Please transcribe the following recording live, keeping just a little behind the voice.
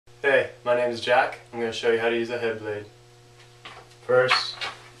Hey, my name is Jack. I'm going to show you how to use a head blade. First,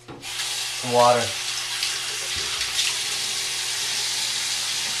 some water.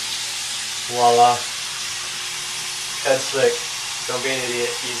 Voila. Head slick. Don't be an idiot.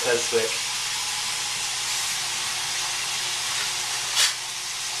 Use head slick.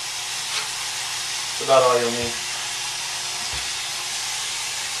 That's about all you'll need.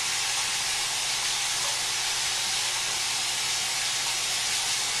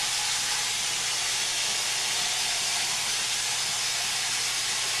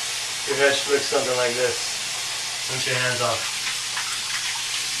 Your head should look something like this. Rinse your hands off.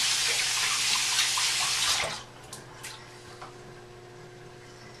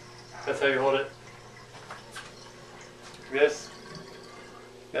 That's how you hold it. Like this,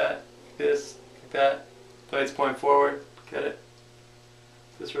 that, this, like that. Blades point forward. Get it?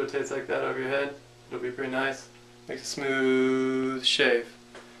 This rotates like that over your head. It'll be pretty nice. Makes a smooth shave.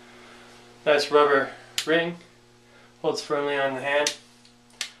 Nice rubber ring. Holds firmly on the hand.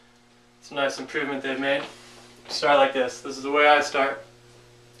 It's a nice improvement they've made. Start like this. This is the way I start.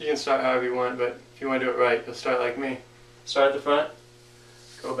 You can start however you want, but if you want to do it right, you'll start like me. Start at the front,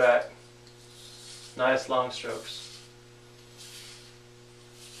 go back. Nice long strokes.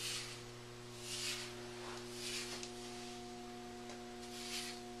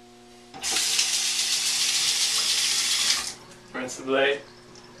 Rinse the blade.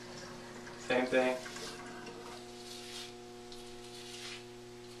 Same thing.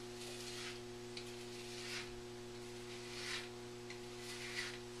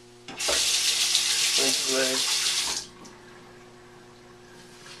 Rinse the blade.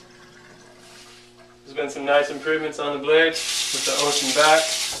 There's been some nice improvements on the blade with the ocean back.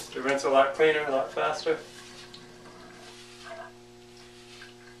 To rinse a lot cleaner, a lot faster.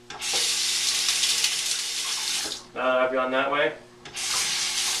 Now that I've gone that way,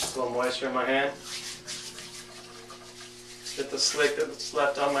 a little moisture in my hand. Get the slick that's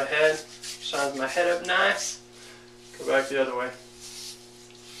left on my head, shines my head up nice. Go back the other way.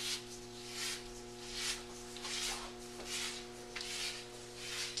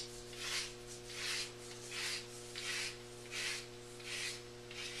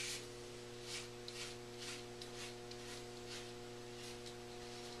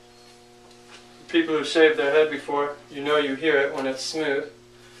 People who shaved their head before, you know you hear it when it's smooth.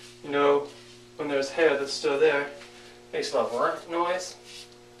 You know when there's hair that's still there. Makes a lot of noise.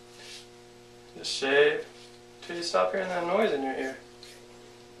 Just shave till you stop hearing that noise in your ear.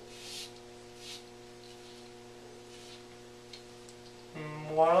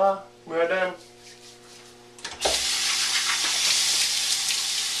 Voila, we're done.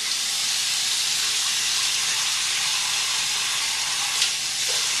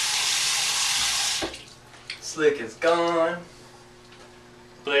 Slick is gone.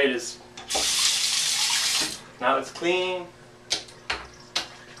 Blade is now it's clean.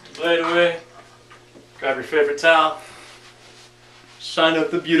 Put the blade away. Grab your favorite towel. Shine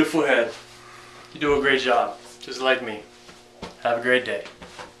up the beautiful head. You do a great job, just like me. Have a great day.